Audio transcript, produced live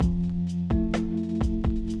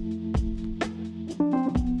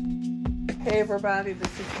Hey everybody,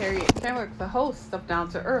 this is Harriet Kenwick, the host of Down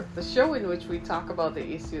to Earth, the show in which we talk about the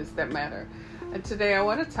issues that matter. And today I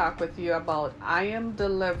want to talk with you about I am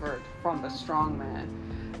delivered from the strong man.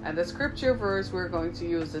 And the scripture verse we're going to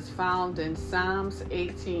use is found in Psalms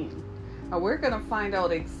 18. And we're going to find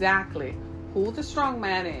out exactly who the strong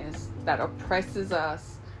man is that oppresses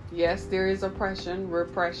us. Yes, there is oppression,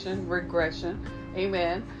 repression, regression.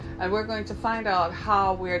 Amen. And we're going to find out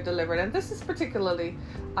how we're delivered. And this is particularly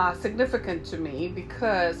significant to me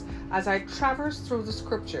because as I traverse through the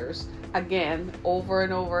scriptures again, over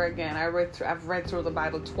and over again, I've read through the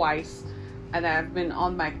Bible twice, and I've been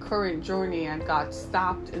on my current journey and got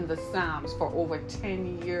stopped in the Psalms for over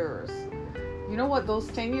 10 years. You know what those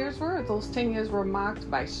 10 years were? Those 10 years were marked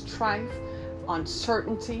by strife,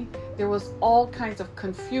 uncertainty. There was all kinds of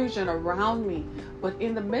confusion around me, but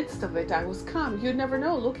in the midst of it, I was calm. You'd never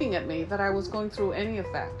know looking at me that I was going through any of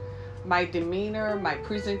that. My demeanor, my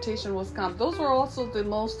presentation was calm. Those were also the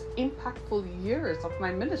most impactful years of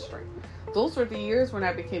my ministry. Those were the years when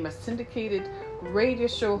I became a syndicated radio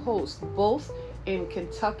show host, both in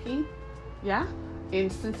Kentucky, in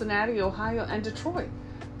Cincinnati, Ohio, and Detroit.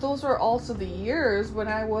 Those were also the years when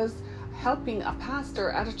I was helping a pastor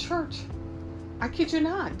at a church. I kid you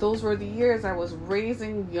not. Those were the years I was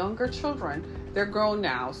raising younger children. They're grown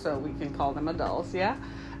now, so we can call them adults,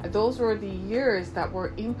 Those were the years that were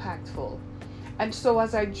impactful. And so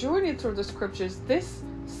as I journeyed through the scriptures, this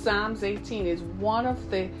Psalms 18 is one of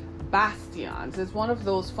the bastions. It's one of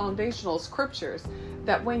those foundational scriptures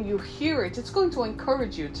that when you hear it, it's going to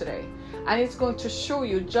encourage you today. And it's going to show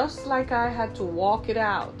you, just like I had to walk it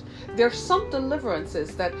out. There's some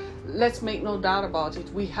deliverances that, let's make no doubt about it,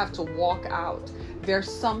 we have to walk out. There's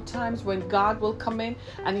some times when God will come in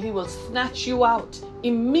and he will snatch you out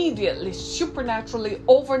immediately, supernaturally,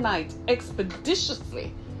 overnight,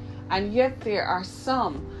 expeditiously. And yet there are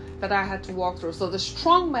some that I had to walk through. So the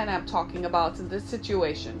strong man I'm talking about in this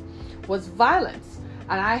situation was violence.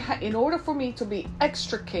 And in order for me to be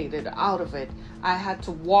extricated out of it, I had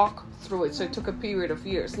to walk through it. So it took a period of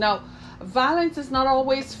years. Now, violence is not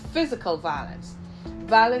always physical violence.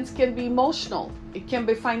 Violence can be emotional. It can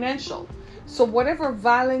be financial. So whatever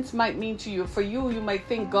violence might mean to you, for you, you might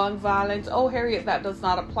think gun violence. Oh, Harriet, that does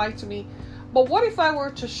not apply to me. But what if I were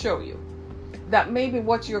to show you that maybe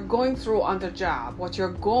what you're going through on the job, what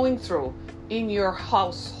you're going through in your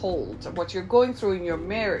household, what you're going through in your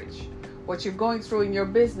marriage, what you're going through in your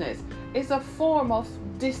business is a form of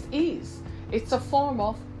dis-ease. It's a form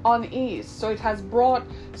of unease. So it has brought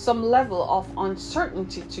some level of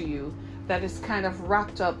uncertainty to you that is kind of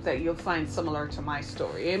wrapped up that you'll find similar to my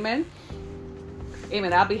story. Amen.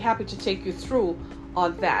 Amen. I'll be happy to take you through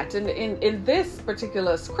on that. And in this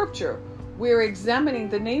particular scripture, we're examining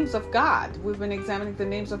the names of God. We've been examining the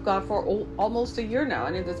names of God for almost a year now.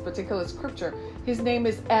 And in this particular scripture, his name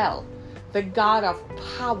is El, the God of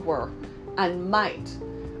power and might.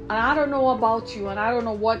 And I don't know about you, and I don't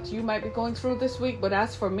know what you might be going through this week, but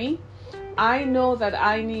as for me, I know that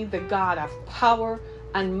I need the God of power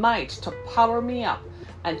and might to power me up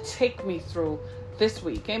and take me through this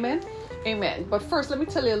week. Amen. Amen. But first, let me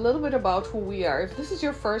tell you a little bit about who we are. If this is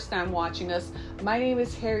your first time watching us, my name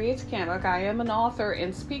is Harriet Kenwick. I am an author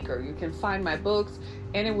and speaker. You can find my books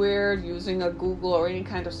anywhere using a Google or any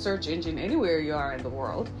kind of search engine, anywhere you are in the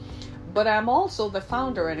world. But I'm also the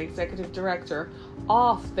founder and executive director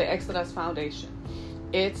of the Exodus Foundation.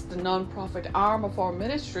 It's the nonprofit arm of our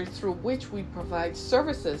ministry through which we provide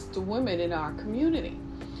services to women in our community.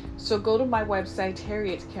 So go to my website,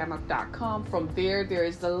 harrietkenwick.com. From there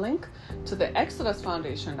is the link to the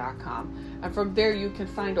exodusfoundation.com. And from there you can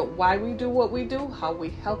find out why we do what we do, how we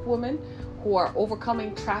help women who are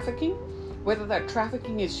overcoming trafficking, whether that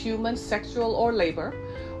trafficking is human, sexual, or labor.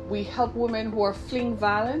 We help women who are fleeing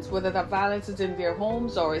violence, whether that violence is in their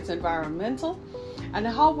homes or it's environmental, and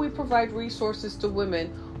how we provide resources to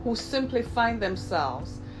women who simply find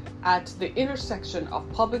themselves at the intersection of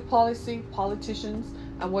public policy, politicians,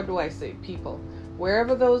 and what do I say, people.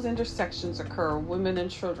 Wherever those intersections occur, women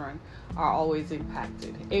and children are always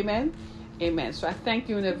impacted. Amen? Amen. So I thank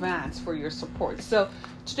you in advance for your support. So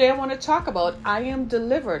today I want to talk about I am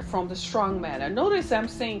delivered from the strong man. And notice I'm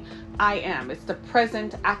saying I am. It's the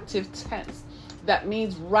present active tense. That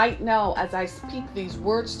means right now as I speak these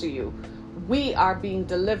words to you, we are being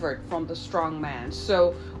delivered from the strong man.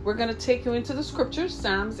 So we're going to take you into the scriptures,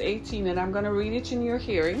 Psalms 18, and I'm going to read it in your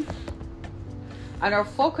hearing. And our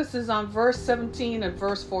focus is on verse 17 and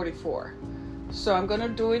verse 44. So I'm going to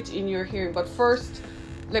do it in your hearing. But first,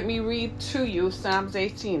 let me read to you Psalms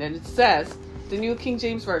 18. And it says, the New King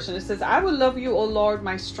James Version, it says, I will love you, O Lord,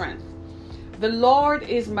 my strength. The Lord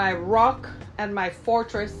is my rock and my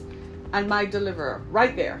fortress, and my deliverer.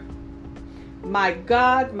 Right there. My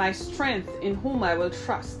God, my strength, in whom I will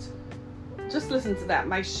trust. Just listen to that.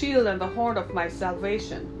 My shield and the horn of my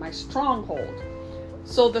salvation, my stronghold.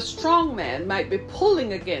 So the strong man might be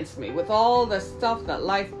pulling against me with all the stuff that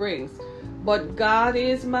life brings. But God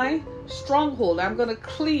is my stronghold. I'm going to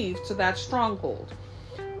cleave to that stronghold.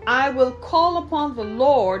 I will call upon the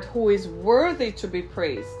Lord, who is worthy to be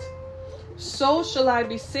praised. So shall I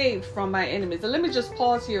be saved from my enemies. And let me just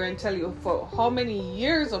pause here and tell you, for how many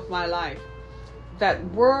years of my life that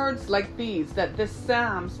words like these, that this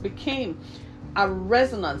Psalms became a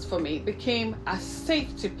resonance for me, became a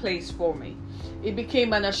safety place for me. It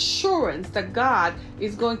became an assurance that God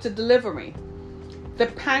is going to deliver me. The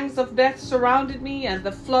pangs of death surrounded me, and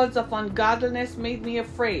the floods of ungodliness made me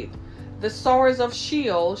afraid. The sorrows of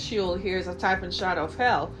Sheol, Sheol here is a type and shadow of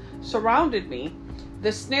hell, surrounded me.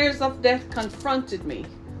 The snares of death confronted me.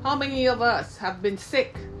 How many of us have been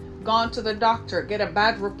sick, gone to the doctor, get a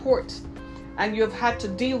bad report, and you've had to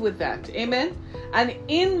deal with that? Amen. And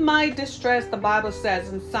in my distress, the Bible says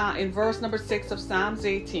in verse number 6 of Psalms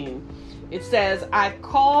 18, it says, I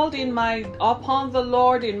called upon the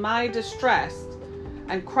Lord in my distress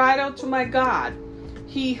and cried out to my God.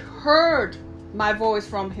 He heard my voice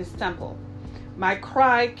from his temple. My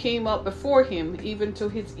cry came up before him, even to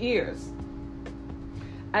his ears.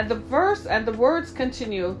 And the words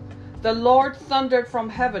continue. The Lord thundered from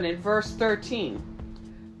heaven in verse 13.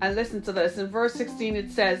 And listen to this. In verse 16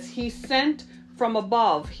 it says, he sent from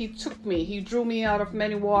above. He took me. He drew me out of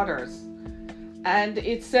many waters. And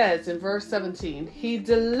it says in verse 17, he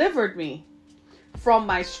delivered me from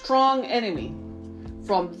my strong enemy,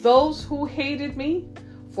 from those who hated me,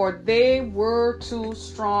 for they were too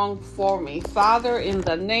strong for me. Father, in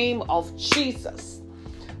the name of Jesus,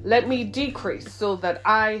 let me decrease so that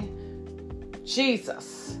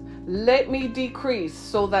let me decrease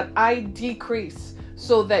so that I decrease,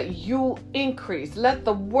 so that you increase. Let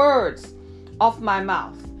the words of my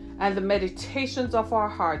mouth and the meditations of our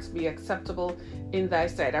hearts be acceptable in thy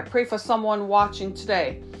sight. I pray for someone watching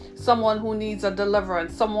today, someone who needs a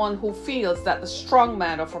deliverance, someone who feels that the strong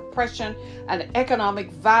man of oppression and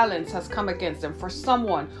economic violence has come against them, for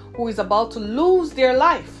someone who is about to lose their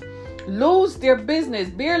life, lose their business,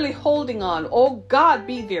 barely holding on. Oh God,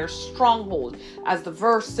 be their stronghold, as the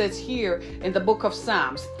verse says here in the book of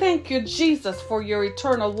Psalms. Thank you, Jesus, for your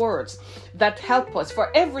eternal words that help us. For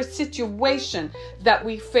every situation that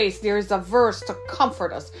we face, there is a verse to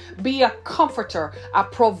comfort us. Be a comforter, a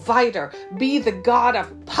provider. Be the God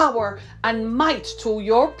of power and might to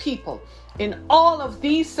your people in all of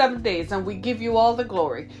these 7 days, and we give you all the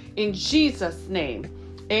glory in Jesus' name.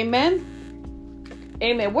 Amen.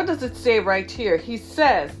 Amen. What does it say right here? He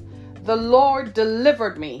says, the Lord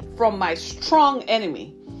delivered me from my strong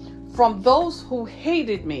enemy, from those who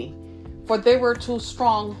hated me, for they were too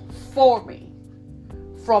strong for me.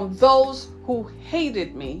 From those who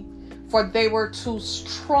hated me, for they were too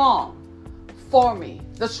strong for me.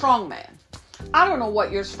 The strong man. I don't know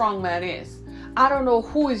what your strong man is. I don't know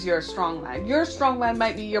who is your strong man. Your strong man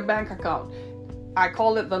might be your bank account. I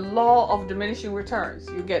call it the law of diminishing returns.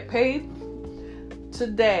 You get paid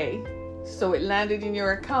today, so it landed in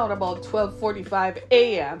your account about 12:45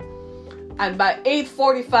 a.m. and by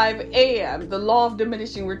 8:45 a.m. the law of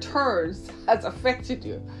diminishing returns has affected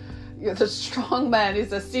you. The strong man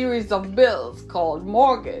is a series of bills called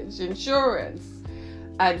mortgage, insurance,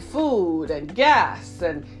 and food and gas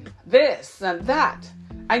and this and that,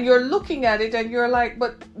 and you're looking at it and you're like,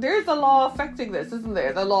 but there's a law affecting this, isn't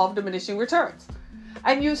there? The law of diminishing returns.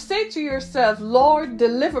 And you say to yourself, Lord,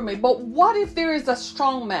 deliver me. But what if there is a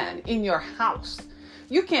strong man in your house?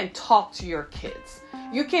 You can't talk to your kids.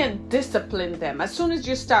 You can't discipline them. As soon as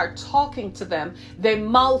you start talking to them, they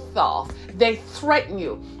mouth off. They threaten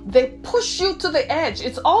you. They push you to the edge.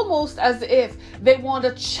 It's almost as if they want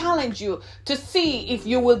to challenge you to see if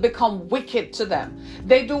you will become wicked to them.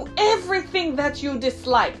 They do everything that you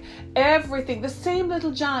dislike. Everything. The same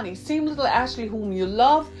little Johnny, same little Ashley whom you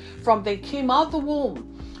love from they came out the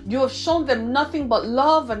womb. You have shown them nothing but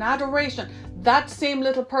love and adoration. That same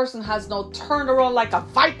little person has now turned around like a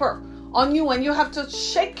viper on you, and you have to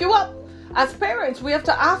shake you up. As parents, we have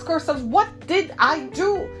to ask ourselves, what did I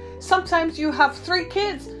do? Sometimes you have 3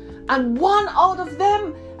 kids and one out of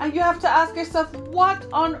them, and you have to ask yourself, what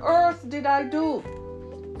on earth did I do?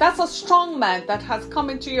 That's a strong man that has come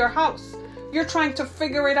into your house. You're trying to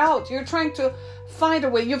figure it out. You're trying to find a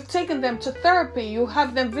way. You've taken them to therapy. You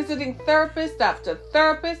have them visiting therapist after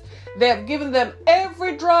therapist. They have given them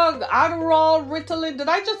every drug, Adderall, Ritalin. Did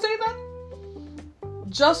I just say that?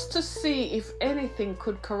 Just to see if anything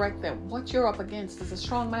could correct them. What you're up against is a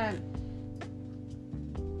strong man.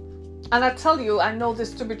 And I tell you, I know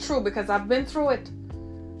this to be true because I've been through it.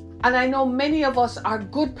 And I know many of us are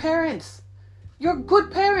good parents. You're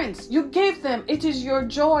good parents. You gave them. It is your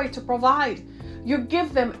joy to provide. You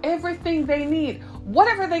give them everything they need.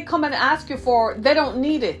 Whatever they come and ask you for, they don't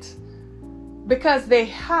need it because they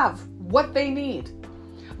have what they need.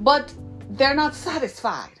 But they're not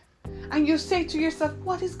satisfied. And you say to yourself,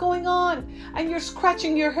 what is going on? And you're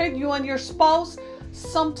scratching your head. You and your spouse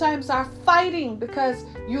sometimes are fighting because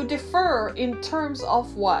you differ in terms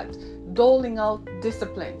of what? Doling out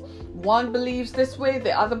discipline. One believes this way,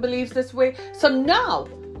 the other believes this way. So now,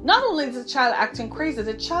 not only is the child acting crazy,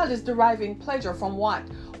 the child is deriving pleasure from what?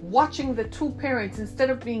 Watching the two parents, instead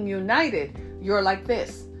of being united, you're like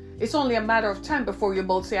this. It's only a matter of time before you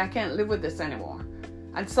both say, I can't live with this anymore.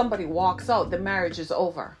 And somebody walks out, the marriage is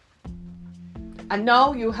over. And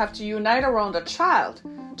now you have to unite around a child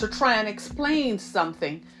to try and explain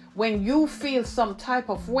something when you feel some type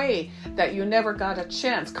of way that you never got a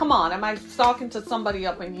chance. Come on, am I talking to somebody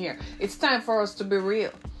up in here? It's time for us to be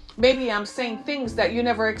real. Maybe I'm saying things that you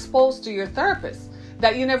never exposed to your therapist,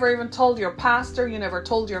 that you never even told your pastor, you never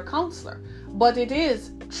told your counselor. But it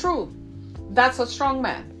is true. That's a strong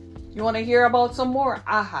man. You want to hear about some more?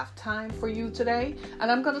 I have time for you today.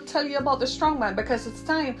 And I'm going to tell you about the strong man because it's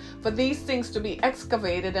time for these things to be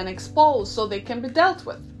excavated and exposed so they can be dealt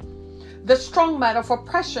with. The strong man of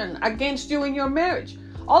oppression against you in your marriage.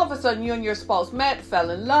 All of a sudden, you and your spouse met,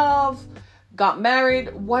 fell in love, got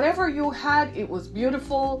married. Whatever you had, it was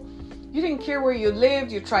beautiful. You didn't care where you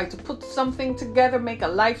lived. You tried to put something together, make a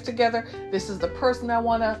life together. This is the person I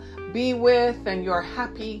want to be with, and you're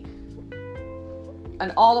happy.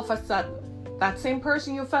 And all of a sudden, that same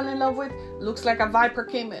person you fell in love with looks like a viper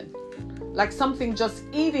came in, like something just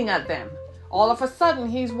eating at them. All of a sudden,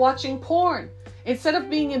 he's watching porn. Instead of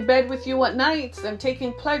being in bed with you at nights and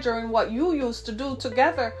taking pleasure in what you used to do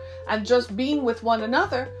together and just being with one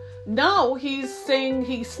another, now he's saying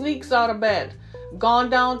he sneaks out of bed, gone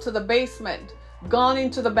down to the basement, gone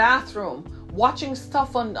into the bathroom, watching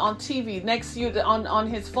stuff on TV next to you on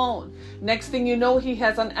his phone. Next thing you know, he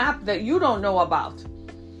has an app that you don't know about.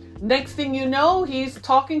 Next thing you know, he's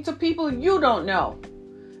talking to people you don't know.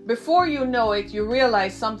 Before you know it, you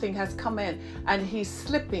realize something has come in and he's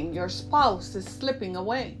slipping. Your spouse is slipping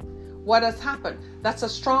away. What has happened? That's a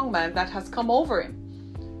strong man that has come over him.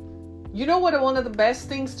 You know what one of the best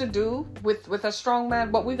things to do with a strong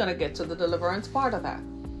man? But we're going to get to the deliverance part of that.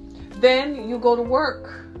 Then you go to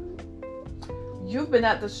work. You've been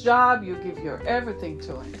at this job. You give your everything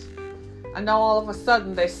to it. And now all of a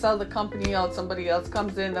sudden they sell the company out. Somebody else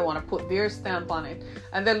comes in. They want to put their stamp on it.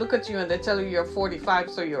 And they look at you and they tell you you're 45,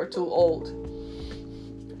 so you're too old.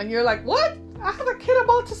 And you're like, what? I have a kid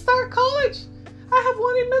about to start college. I have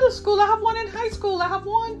one in middle school. I have one in high school. I have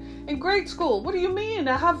one in grade school. What do you mean?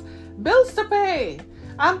 I have bills to pay.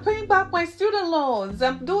 I'm paying back my student loans.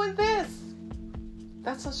 I'm doing this.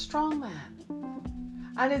 That's a strong man.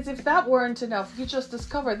 And as if that weren't enough, you just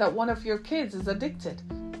discovered that one of your kids is addicted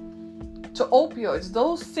to opioids,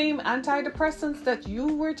 those same antidepressants that you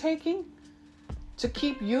were taking to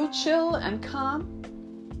keep you chill and calm.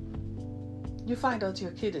 You find out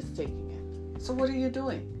your kid is taking it. So what are you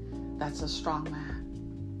doing? That's a strong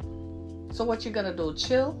man. So what you gonna do?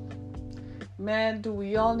 Chill? Man, do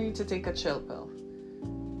we all need to take a chill pill?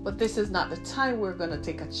 But this is not the time we're gonna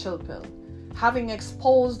take a chill pill. Having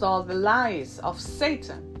exposed all the lies of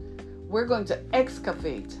Satan, we're going to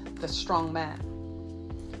excavate the strong man.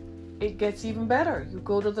 It gets even better. You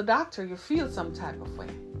go to the doctor, you feel some type of way,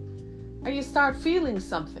 and you start feeling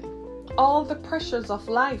something. All the pressures of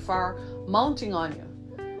life are mounting on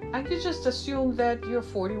you, and you just assume that you're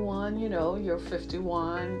 41, you're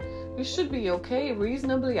 51. You should be okay,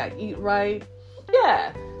 reasonably. I eat right.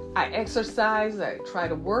 Yeah, I exercise. I try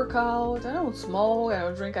to work out. I don't smoke. I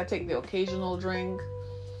don't drink. I take the occasional drink.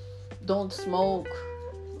 Don't smoke.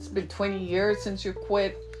 It's been 20 years since you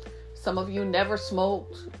quit. Some of you never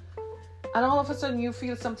smoked. And all of a sudden you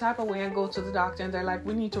feel some type of way and go to the doctor and they're like,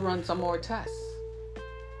 we need to run some more tests.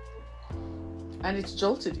 And it's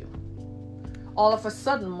jolted you. All of a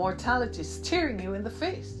sudden mortality is staring you in the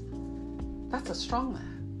face. That's a strong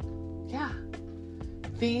man. Yeah.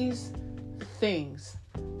 These things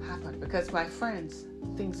happen because, my friends,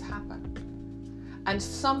 things happen. And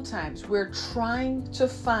sometimes we're trying to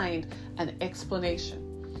find an explanation.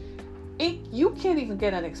 You can't even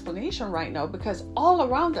get an explanation right now because all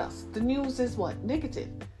around us, the news is what? Negative.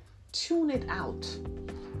 Tune it out.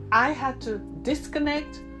 I had to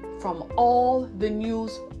disconnect from all the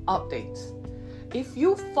news updates. If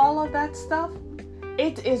you follow that stuff,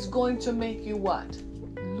 it is going to make you what?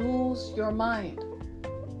 Lose your mind.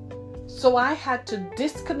 So I had to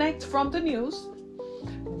disconnect from the news,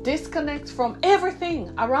 disconnect from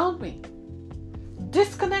everything around me.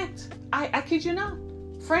 Disconnect. I kid you not.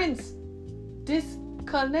 Friends,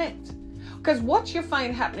 disconnect. Because what you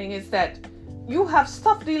find happening is that you have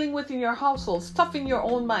stuff dealing with in your household, stuff in your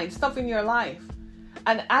own mind, stuff in your life.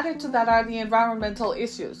 And added to that are the environmental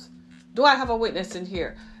issues. Do I have a witness in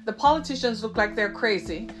here? The politicians look like they're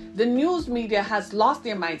crazy. The news media has lost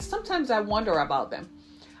their minds. Sometimes I wonder about them.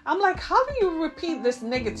 I'm like, how do you repeat this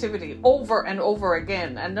negativity over and over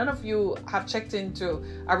again? And none of you have checked into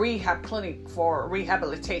a rehab clinic for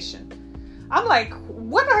rehabilitation. I'm like,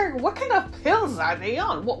 what kind of pills are they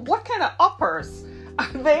on? What kind of uppers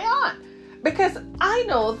are they on? Because I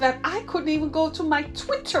know that I couldn't even go to my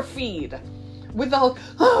Twitter feed without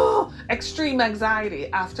extreme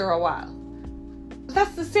anxiety after a while.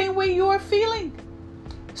 That's the same way you are feeling.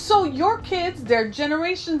 So your kids, they're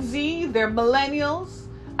Generation Z, they're millennials,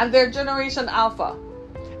 and they're Generation Alpha.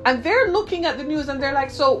 And they're looking at the news and they're like,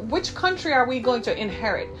 so which country are we going to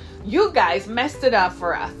inherit? You guys messed it up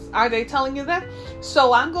for us. Are they telling you that?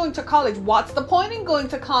 So I'm going to college. What's the point in going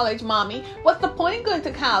to college, mommy? What's the point in going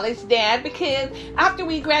to college, dad? Because after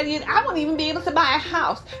we graduate, I won't even be able to buy a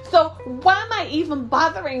house. So why am I even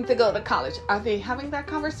bothering to go to college? Are they having that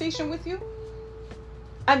conversation with you?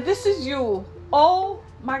 And this is you. Oh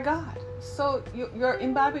my God. So you're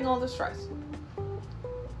imbibing all the stress.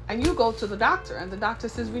 And you go to the doctor and the doctor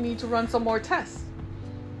says, we need to run some more tests.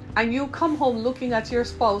 And you come home looking at your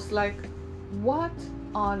spouse like, what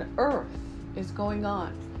on earth is going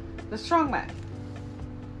on? The strong man.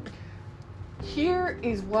 Here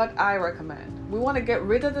is what I recommend. We want to get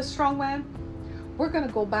rid of the strong man. We're going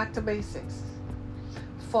to go back to basics.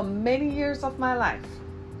 For many years of my life,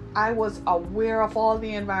 I was aware of all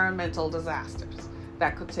the environmental disasters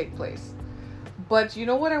that could take place. But you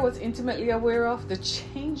know what I was intimately aware of? The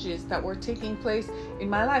changes that were taking place in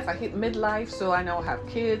my life. I hit midlife, so I now have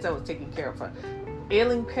kids. I was taking care of an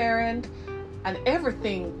ailing parent and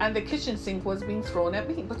everything. And the kitchen sink was being thrown at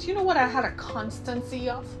me. But you know what I had a constancy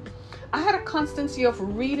of? I had a constancy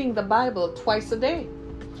of reading the Bible twice a day.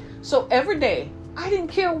 So every day, I didn't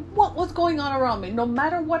care what was going on around me. No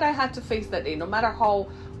matter what I had to face that day, no matter how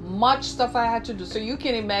much stuff I had to do. So you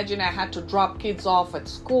can imagine I had to drop kids off at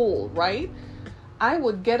school, right? I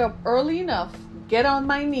would get up early enough, get on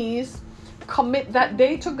my knees, commit that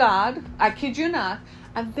day to God. I kid you not.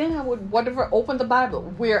 And then I would open the Bible.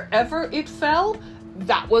 Wherever it fell,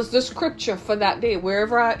 that was the scripture for that day.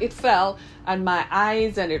 Wherever it fell, and my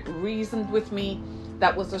eyes and it reasoned with me,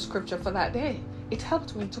 that was the scripture for that day. It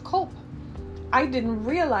helped me to cope. I didn't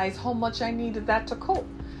realize how much I needed that to cope.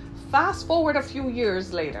 Fast forward a few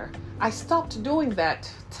years later, I stopped doing that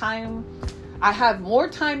time. I have more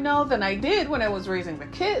time now than I did when I was raising the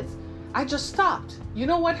kids. I just stopped. You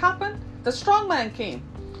know what happened? The strong man came.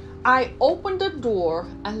 I opened the door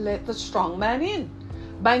and let the strong man in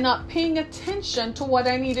by not paying attention to what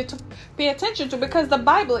I needed to pay attention to, because the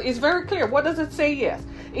Bible is very clear. What does it say? Yes.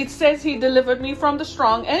 It says he delivered me from the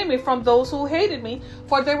strong enemy, from those who hated me,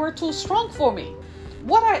 for they were too strong for me.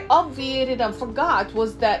 What I obviated and forgot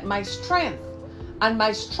was that my strength and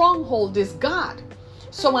my stronghold is God.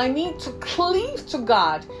 So I need to cleave to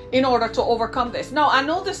God in order to overcome this. Now, I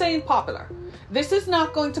know this ain't popular. This is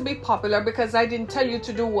not going to be popular because I didn't tell you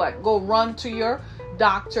to do what? Go run to your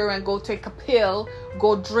doctor and go take a pill,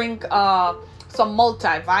 go drink some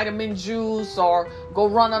multivitamin juice, or go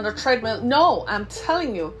run on a treadmill. No, I'm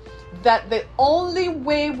telling you that the only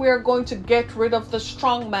way we're going to get rid of the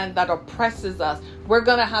strong man that oppresses us, we're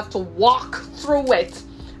going to have to walk through it,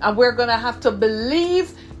 and we're going to have to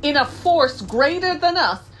believe in a force greater than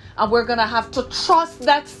us, and we're going to have to trust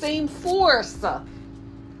that same force,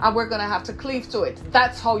 and we're going to have to cleave to it.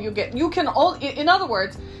 That's how you can only, in other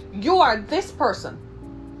words, you are this person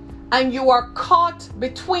and you are caught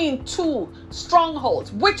between two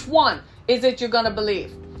strongholds. Which one is it you're going to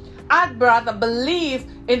believe? I'd rather believe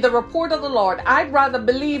in the report of the Lord. I'd rather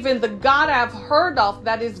believe in the God I've heard of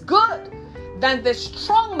that is good than this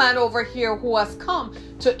strong man over here who has come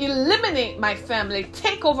to eliminate my family,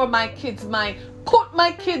 take over my kids' mind, put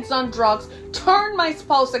my kids on drugs, turn my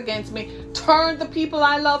spouse against me, turn the people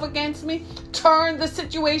I love against me, turn the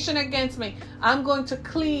situation against me. I'm going to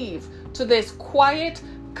cleave to this quiet,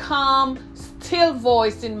 calm, still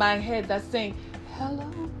voice in my head that's saying, hello,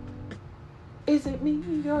 is it me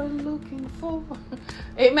you're looking for?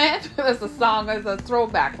 Amen. That's a song, it's a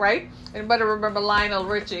throwback, right? Anybody remember Lionel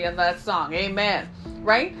Richie and that song? Amen.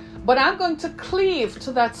 Right? But I'm going to cleave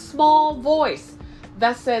to that small voice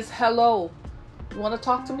that says, hello, you want to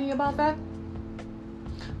talk to me about that?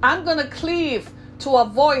 I'm going to cleave to a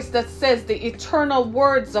voice that says the eternal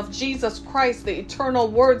words of Jesus Christ, the eternal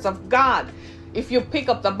words of God. If you pick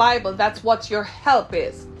up the Bible, that's what your help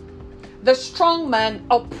is. The strong man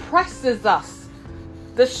oppresses us.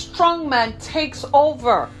 The strong man takes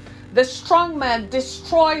over. The strong man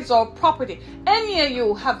destroys our property. Any of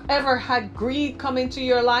you have ever had greed come into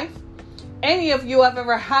your life? Any of you have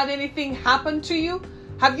ever had anything happen to you?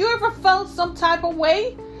 Have you ever felt some type of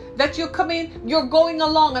way that you come in, you're going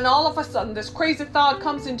along, and all of a sudden this crazy thought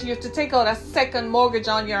comes into you to take out a second mortgage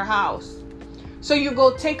on your house? So you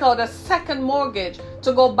go take out a second mortgage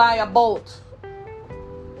to go buy a boat.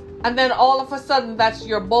 And then all of a sudden that's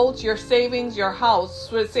your boat, your savings, your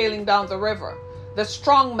house sailing down the river. The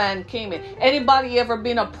strong man came in. Anybody ever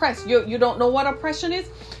been oppressed? You don't know what oppression is?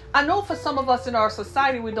 I know for some of us in our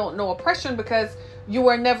society, we don't know oppression because you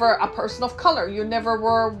were never a person of color. You never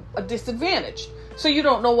were a disadvantage. So you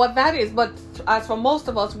don't know what that is. But as for most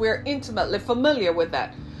of us, we're intimately familiar with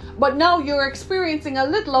that. But now you're experiencing a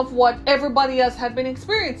little of what everybody else had been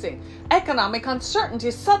experiencing. Economic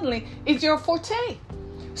uncertainty suddenly is your forte.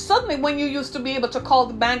 Suddenly, when you used to be able to call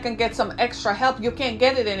the bank and get some extra help, you can't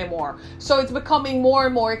get it anymore. So it's becoming more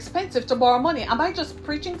and more expensive to borrow money. Am I just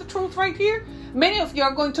preaching the truth right here? Many of you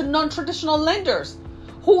are going to non-traditional lenders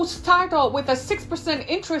who start out with a 6%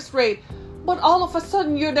 interest rate, but all of a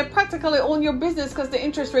sudden they practically own your business because the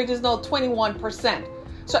interest rate is now 21%.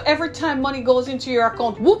 So every time money goes into your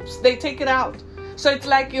account, whoops, they take it out. So it's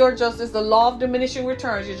like it's the law of diminishing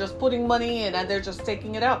returns. You're just putting money in and they're just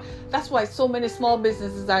taking it out. That's why so many small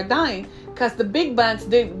businesses are dying, because the big banks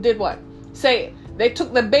did what? Say, they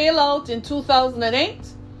took the bailout in 2008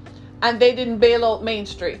 and they didn't bail out Main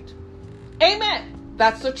Street. Amen.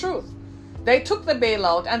 That's the truth. They took the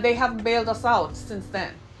bailout and they haven't bailed us out since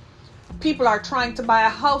then. People are trying to buy a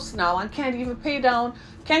house now and can't even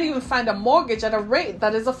can't even find a mortgage at a rate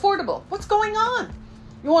that is affordable. What's going on?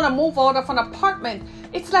 You want to move out of an apartment.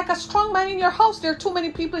 It's like a strong man in your house. There are too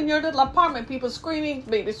many people in your little apartment. People screaming,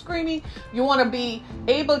 baby screaming. You want to be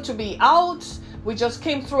able to be out. We just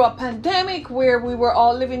came through a pandemic where we were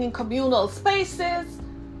all living in communal spaces.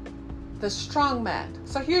 The strong man.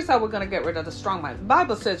 So here's how we're going to get rid of the strong man. The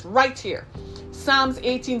Bible says right here, Psalms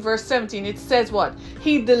 18 verse 17, it says what?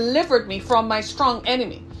 He delivered me from my strong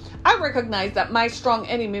enemy. I recognize that my strong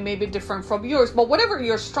enemy may be different from yours, but whatever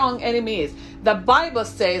your strong enemy is, the Bible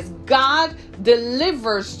says God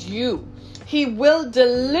delivers you. He will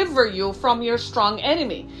deliver you from your strong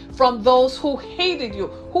enemy, from those who hated you.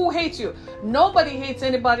 Who hates you? Nobody hates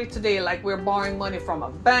anybody today like we're borrowing money from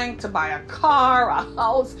a bank to buy a car, a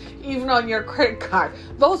house, even on your credit card.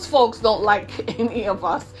 Those folks don't like any of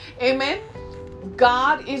us. Amen?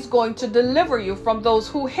 God is going to deliver you from those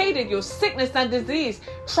who hated you, sickness and disease,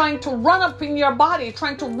 trying to run up in your body,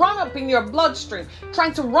 trying to run up in your bloodstream,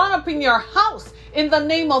 trying to run up in your house. In the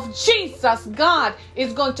name of Jesus, God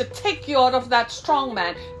is going to take you out of that strong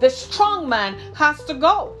man. The strong man has to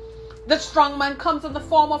go. The strong man comes in the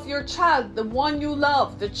form of your child, the one you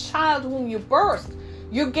love, the child whom you birthed.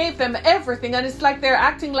 You gave them everything, and it's like they're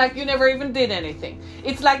acting like you never even did anything.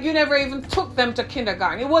 It's like you never even took them to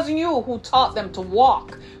kindergarten. It wasn't you who taught them to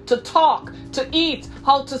walk, to talk, to eat,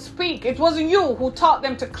 how to speak. It wasn't you who taught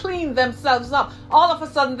them to clean themselves up. All of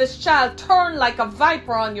a sudden, this child turned like a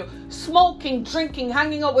viper on you, smoking, drinking,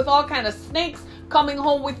 hanging out with all kinds of snakes, coming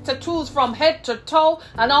home with tattoos from head to toe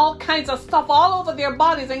and all kinds of stuff all over their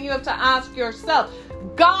bodies. And you have to ask yourself,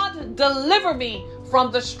 God, deliver me from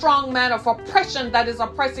the strong man of oppression that is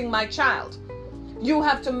oppressing my child. You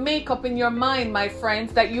have to make up in your mind, my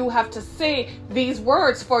friends, that you have to say these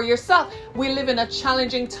words for yourself. We live in a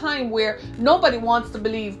challenging time where nobody wants to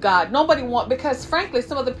believe God. Because frankly,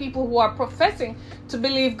 some of the people who are professing to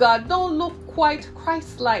believe God don't look quite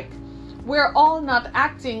Christ-like. We're all not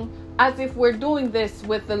acting as if we're doing this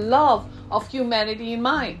with the love of humanity in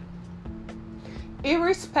mind.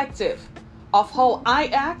 Irrespective of how I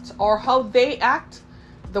act or how they act,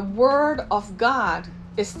 the word of God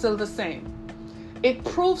is still the same. It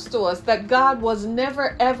proves to us that God was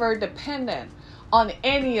never ever dependent on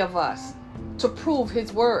any of us to prove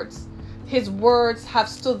his words. His words have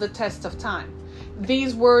stood the test of time.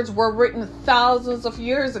 These words were written thousands of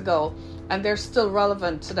years ago and they're still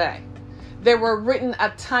relevant today. They were written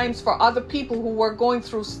at times for other people who were going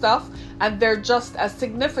through stuff, and they're just as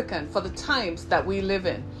significant for the times that we live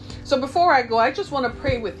in. So before I go, I just want to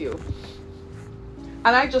pray with you.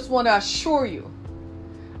 And I just want to assure you,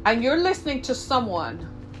 and you're listening to someone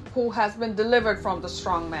who has been delivered from the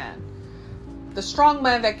strong man. The strong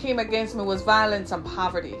man that came against me was violence and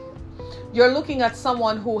poverty. You're looking at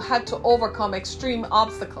someone who had to overcome extreme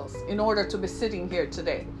obstacles in order to be sitting here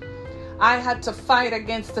today. I had to fight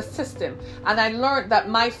against the system. And I learned that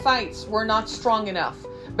my fights were not strong enough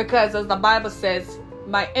because, as the Bible says,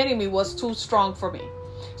 my enemy was too strong for me.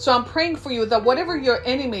 So I'm praying for you that whatever your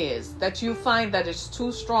enemy is, that you find that is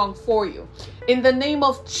too strong for you, in the name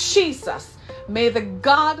of Jesus, may the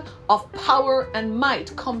God of power and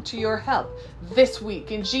might come to your help this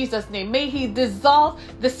week in Jesus' name. May he dissolve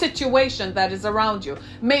the situation that is around you.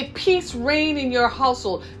 May peace reign in your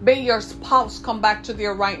household. May your spouse come back to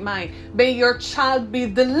their right mind. May your child be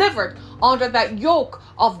delivered under that yoke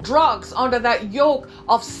of drugs, under that yoke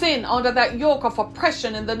of sin, under that yoke of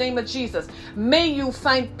oppression in the name of Jesus. May you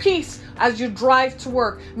find peace as you drive to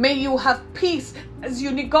work. May you have peace as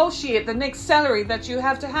you negotiate the next salary that you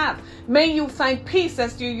have to have. May you find peace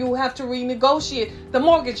as you have to renegotiate the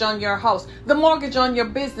mortgage on your house, the mortgage on your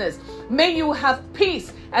business. May you have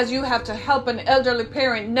peace as you have to help an elderly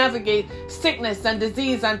parent navigate sickness and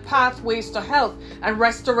disease and pathways to health and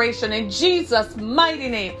restoration. In Jesus' mighty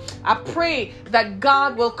name, I pray that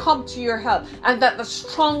God will come to your help and that the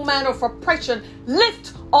strong man of oppression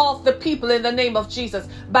lift off the people in the name of Jesus.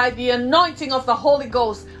 By the anointing of the Holy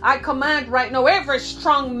Ghost, I command right now, every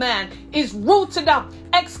strong man is rooted up,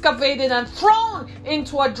 excavated, and thrown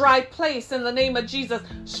into a dry place in the name of Jesus.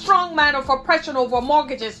 Strong man of oppression over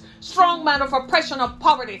mortgages, strong man of oppression of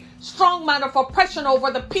poverty, strong man of oppression over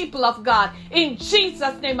the people of God. In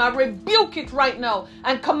Jesus' name, I rebuke it right now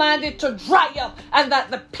and command it to dry up, and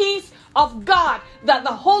that the peace of God, that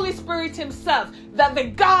the Holy Spirit himself, that the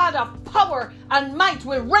God of power and might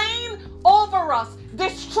will reign over us.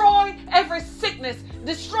 Destroy every sickness,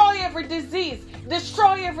 destroy every disease,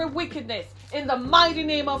 destroy every wickedness. In the mighty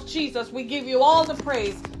name of Jesus, we give you all the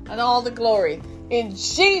praise and all the glory. In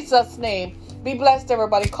Jesus' name, be blessed,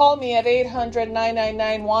 everybody. Call me at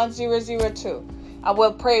 800-999-1002. I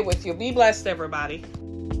will pray with you. Be blessed, everybody.